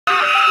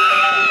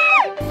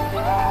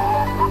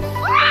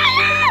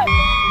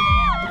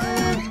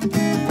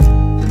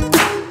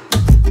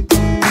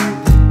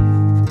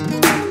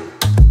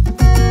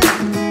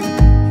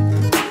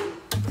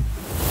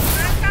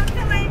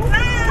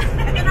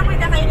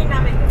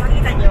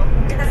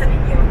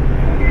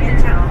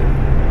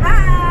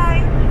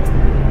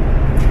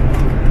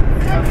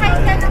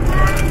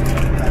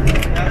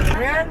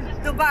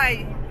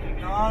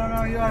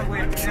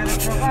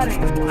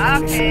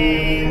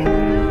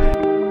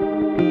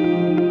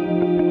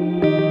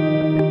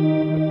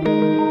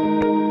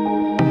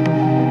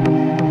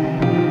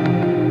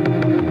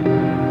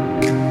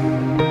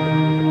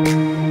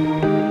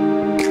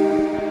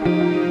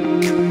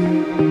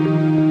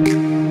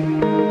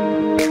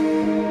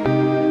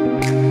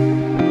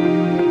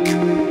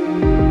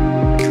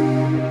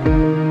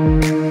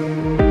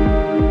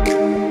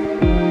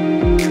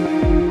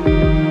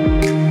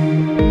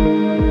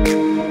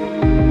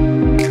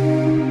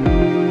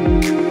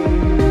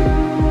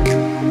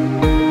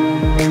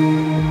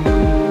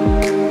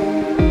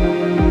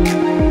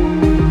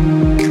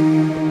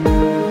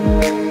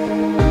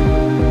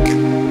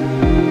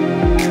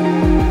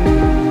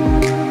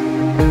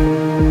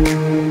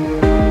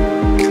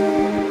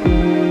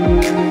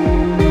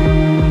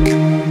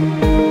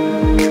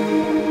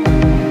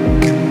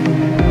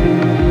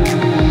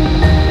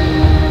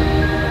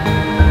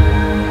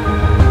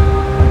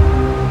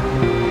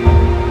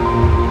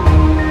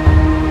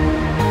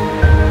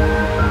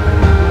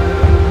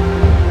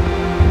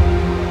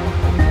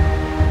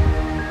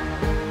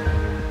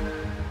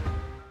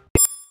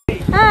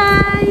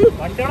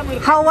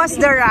How was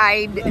the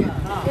ride?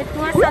 It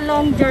was a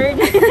long journey.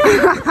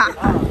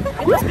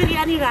 It was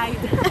biryani ride.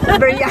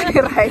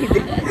 Biryani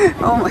ride.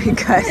 Oh my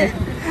God.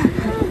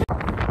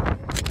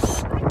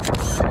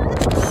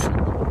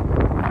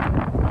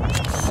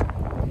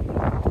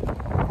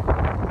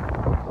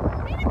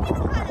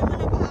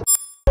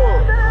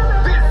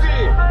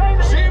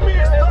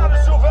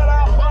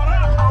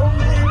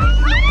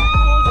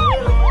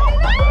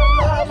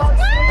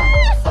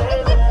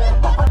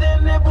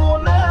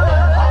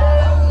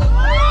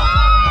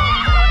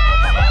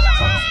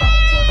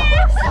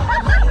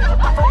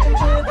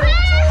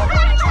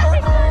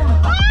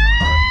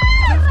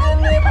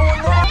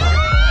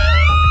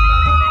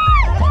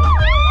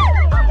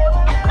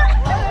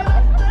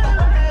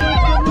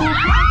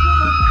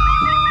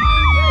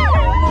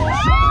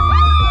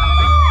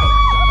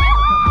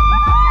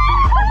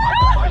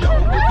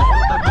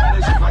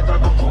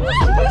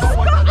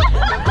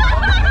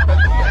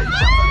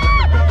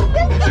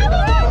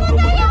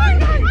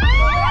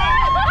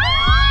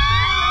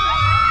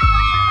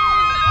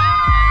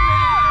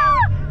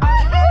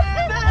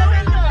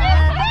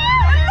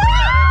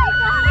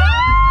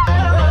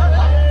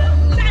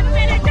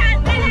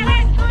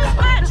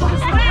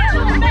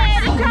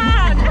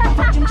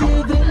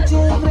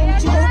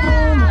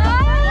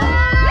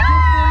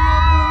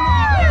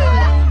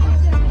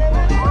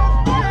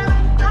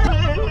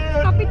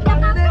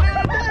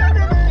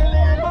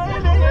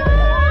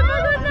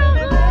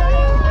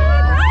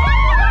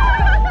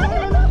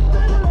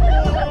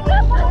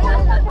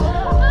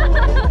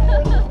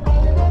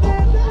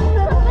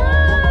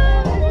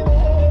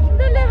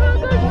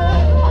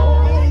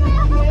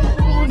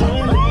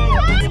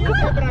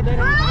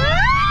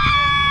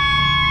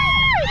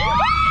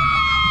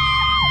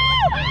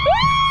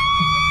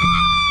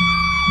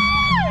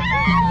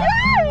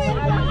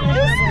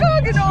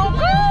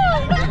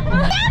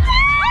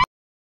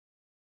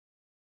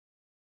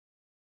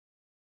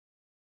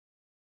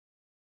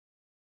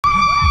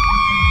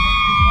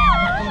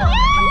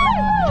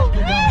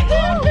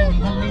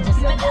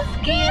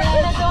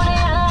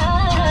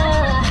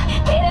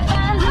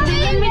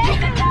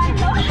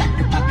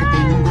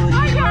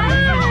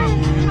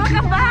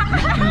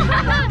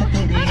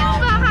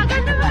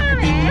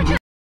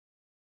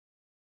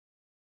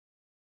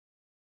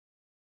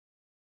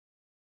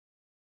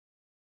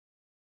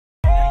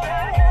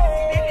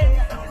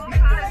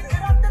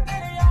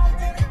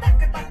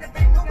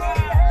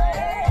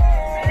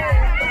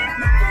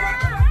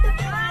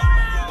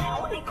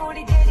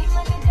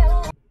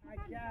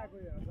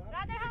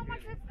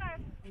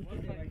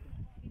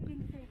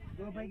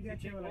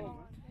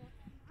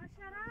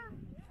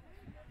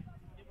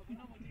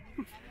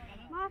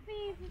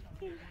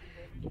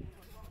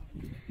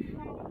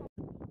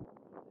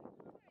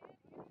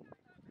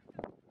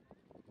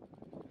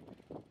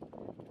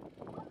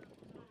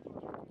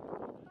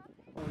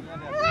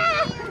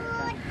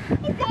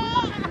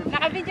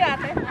 Naka-video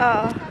ate?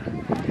 Oo.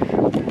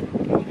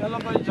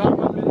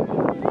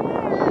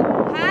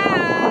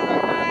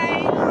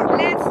 Hi!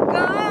 Let's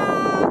go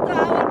to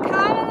our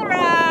camel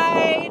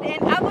ride in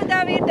Abu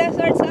Dhabi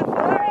Desert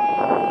Safari.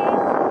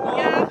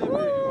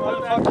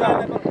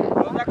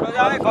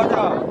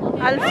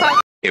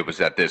 It was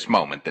at this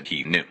moment that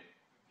he knew.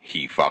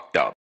 He fucked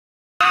up.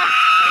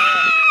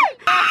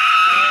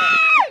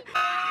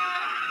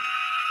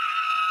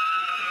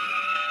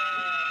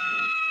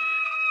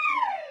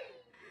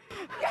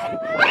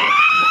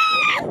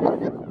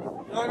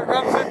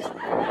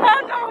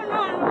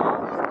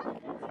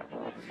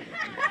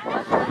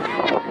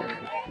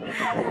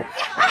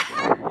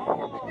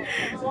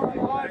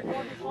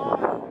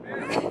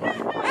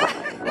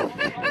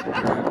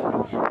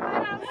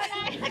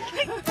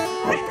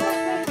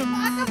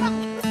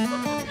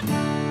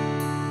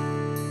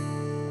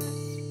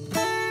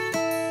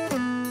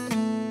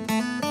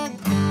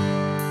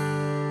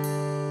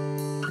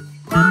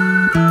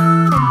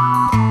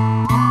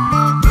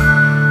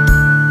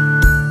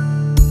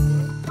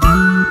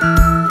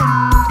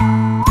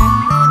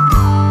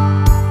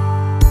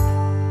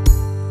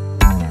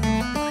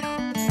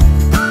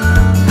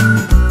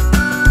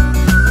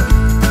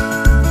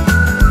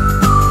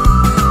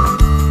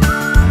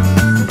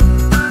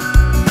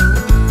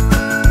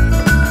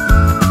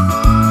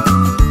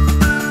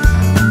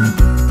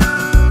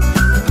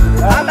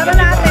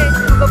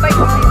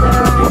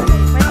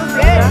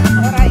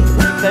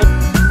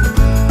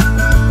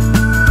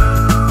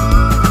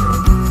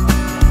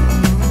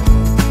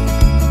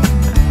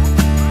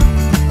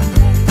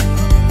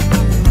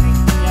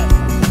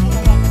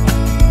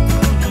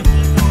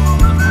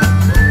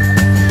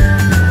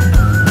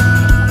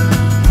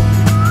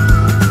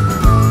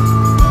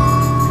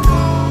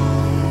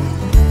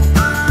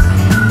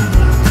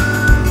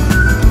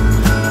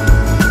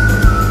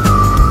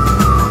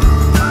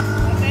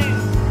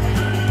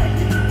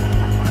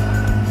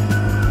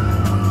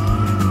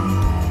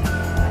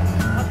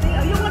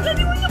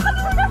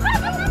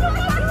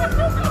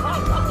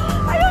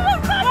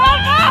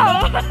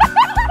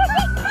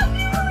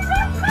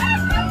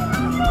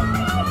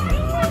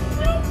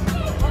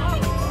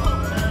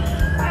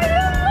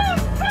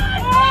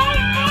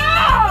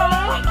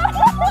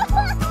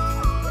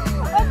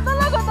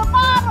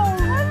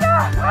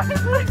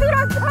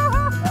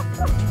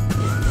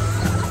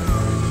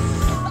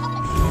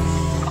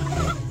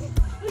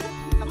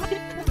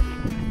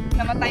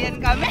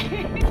 namatayan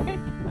kami.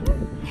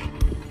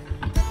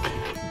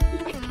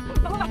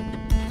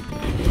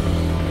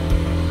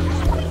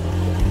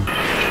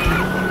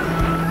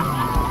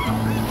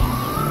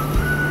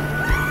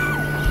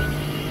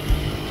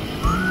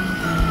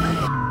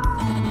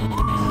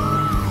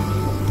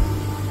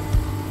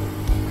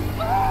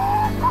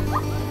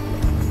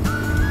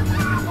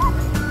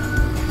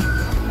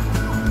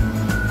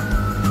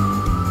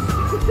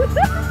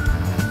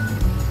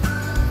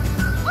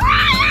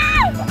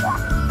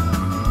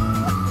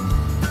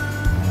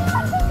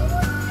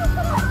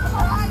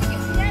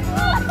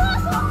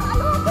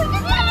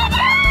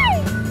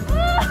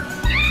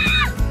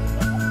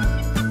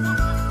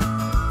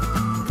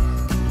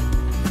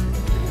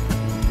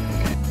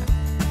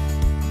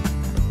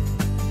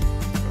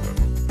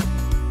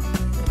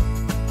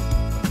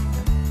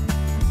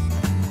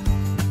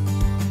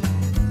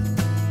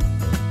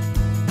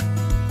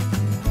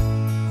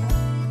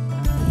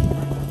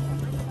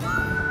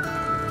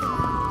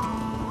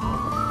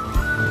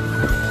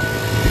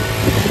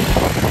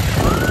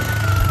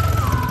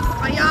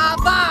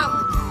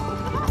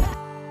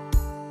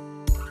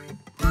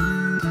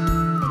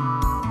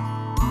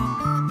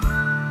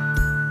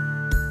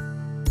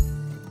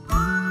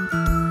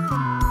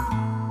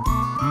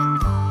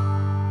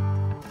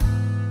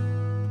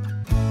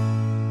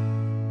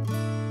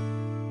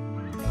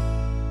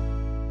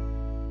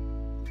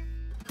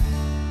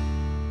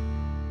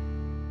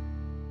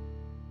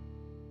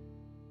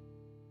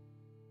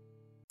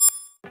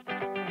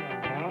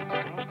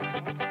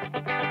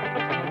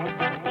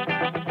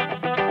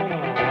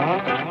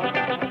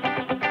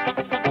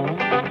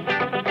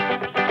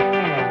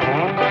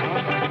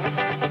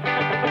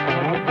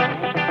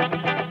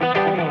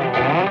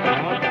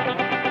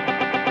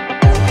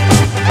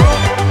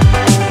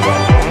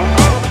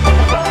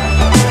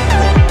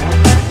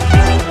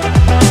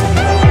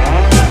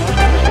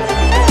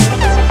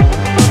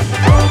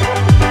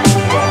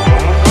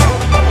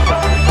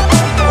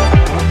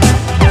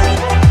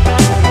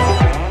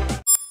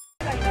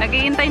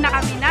 Naghihintay na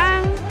kami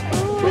ng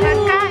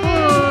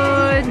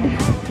pagkain.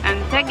 Ang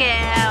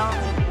tagay.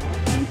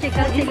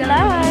 Chika is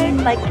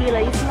live. Like Kila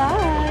is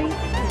live.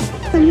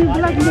 Yung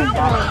vlog mo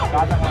ba?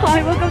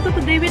 Hi, welcome to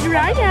Today with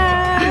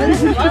Ryan.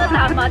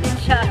 Tama din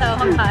siya.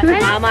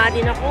 Tama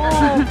din ako.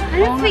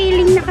 Anong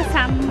feeling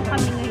nakasama mo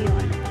kami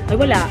ngayon? Ay,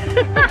 wala.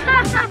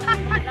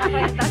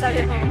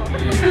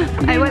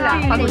 Ay wala,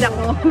 pagod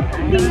ako.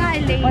 Hindi nga,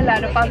 Elaine. Wala,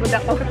 napagod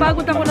ako.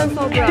 Napagod ako ng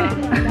sobra.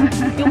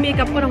 Yung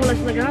makeup ko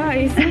nakulas na,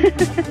 guys.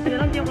 Kaya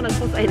lang di ako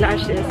nag-post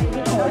eyelashes.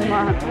 Oo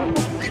nga.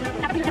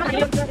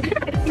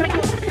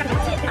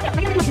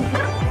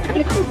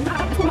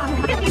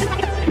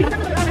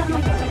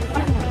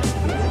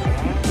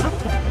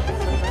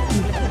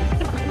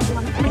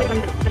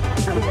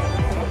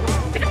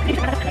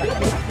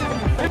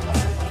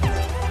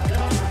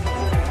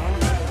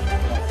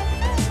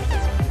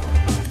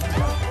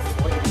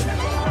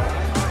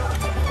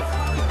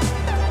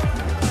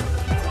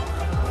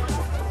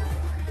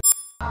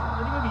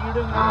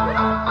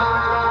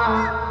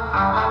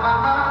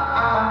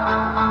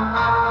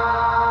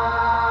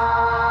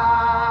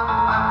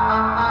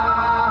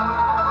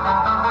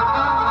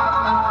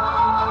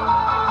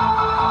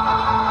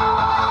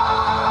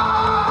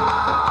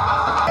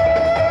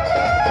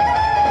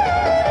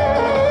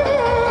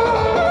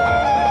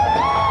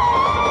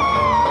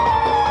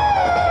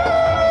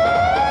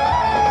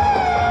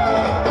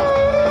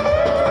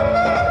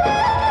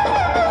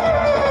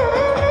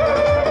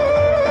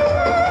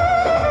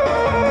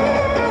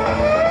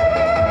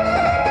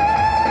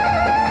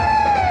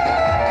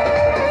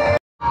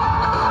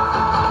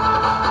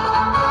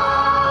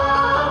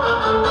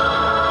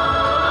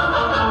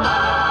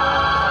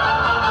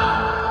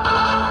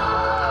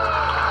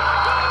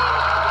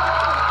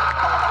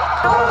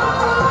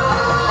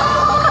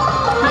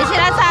 Hindi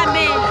sila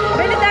sabi.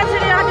 Belly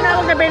dancing yung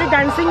tinawag na belly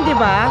dancing, di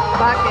ba?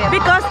 Bakit?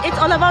 Because it's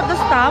all about the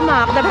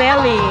stomach, the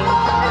belly.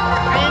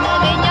 Ayun na,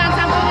 Elaine yan.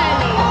 Saan ko na,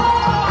 Elaine?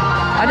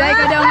 O, dahil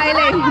ka daw nga,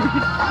 Elaine.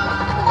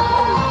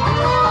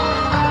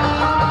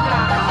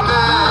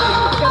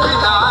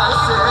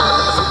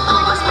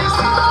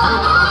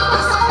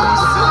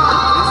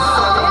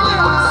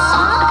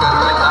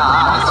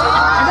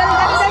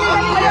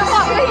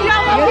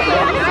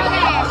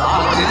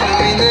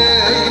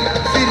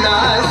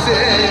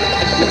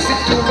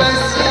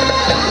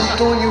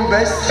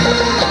 بس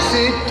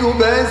ست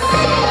وبس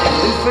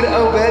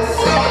الفرقة وبس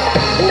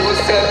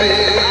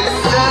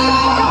وسبسم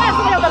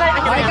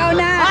O, ikaw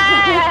na.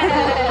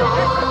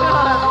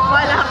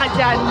 Wala ka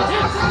dyan.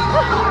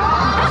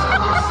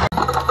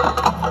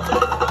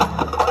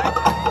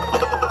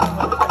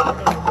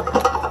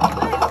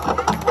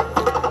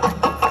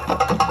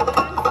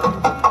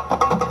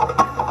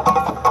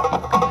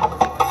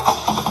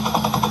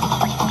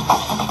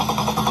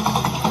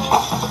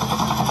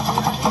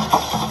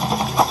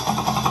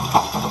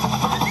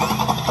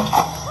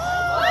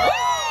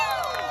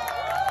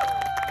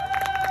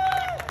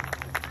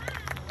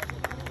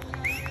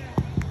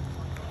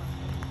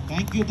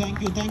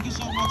 Thank you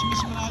so much,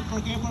 Miss Manal, for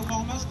your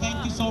performance.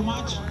 Thank you so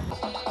much.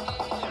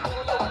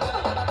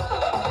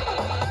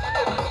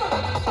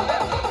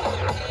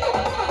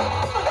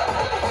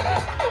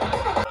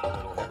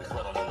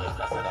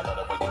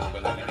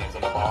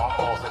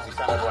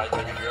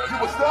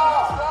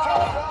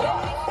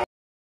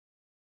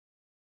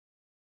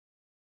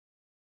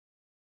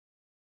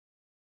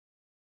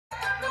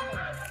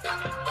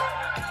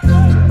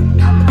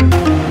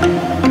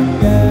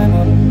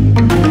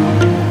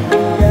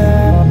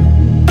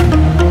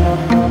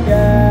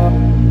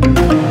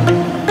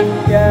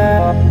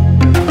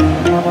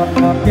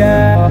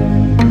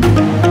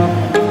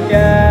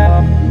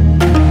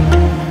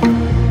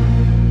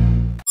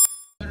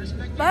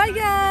 Bye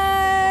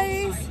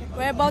guys!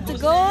 We're about to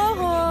go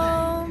home.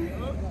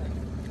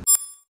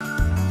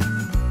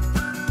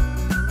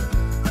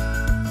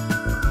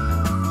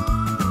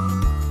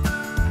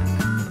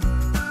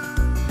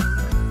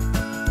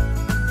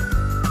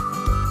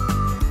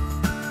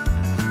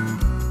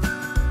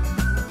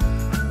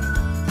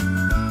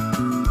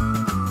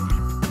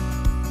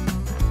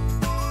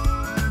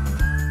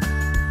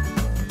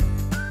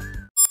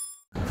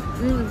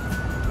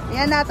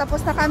 Yan na, tapos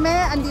na kami.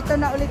 Andito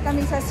na ulit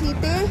kami sa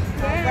city.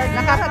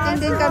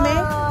 Nakakating din kami.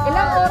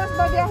 Ilang oras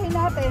ba biyahin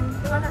natin?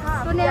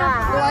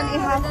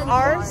 2.5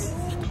 hours.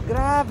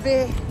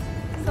 Grabe.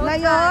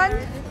 Ngayon,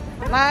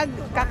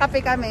 magkakape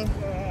kami.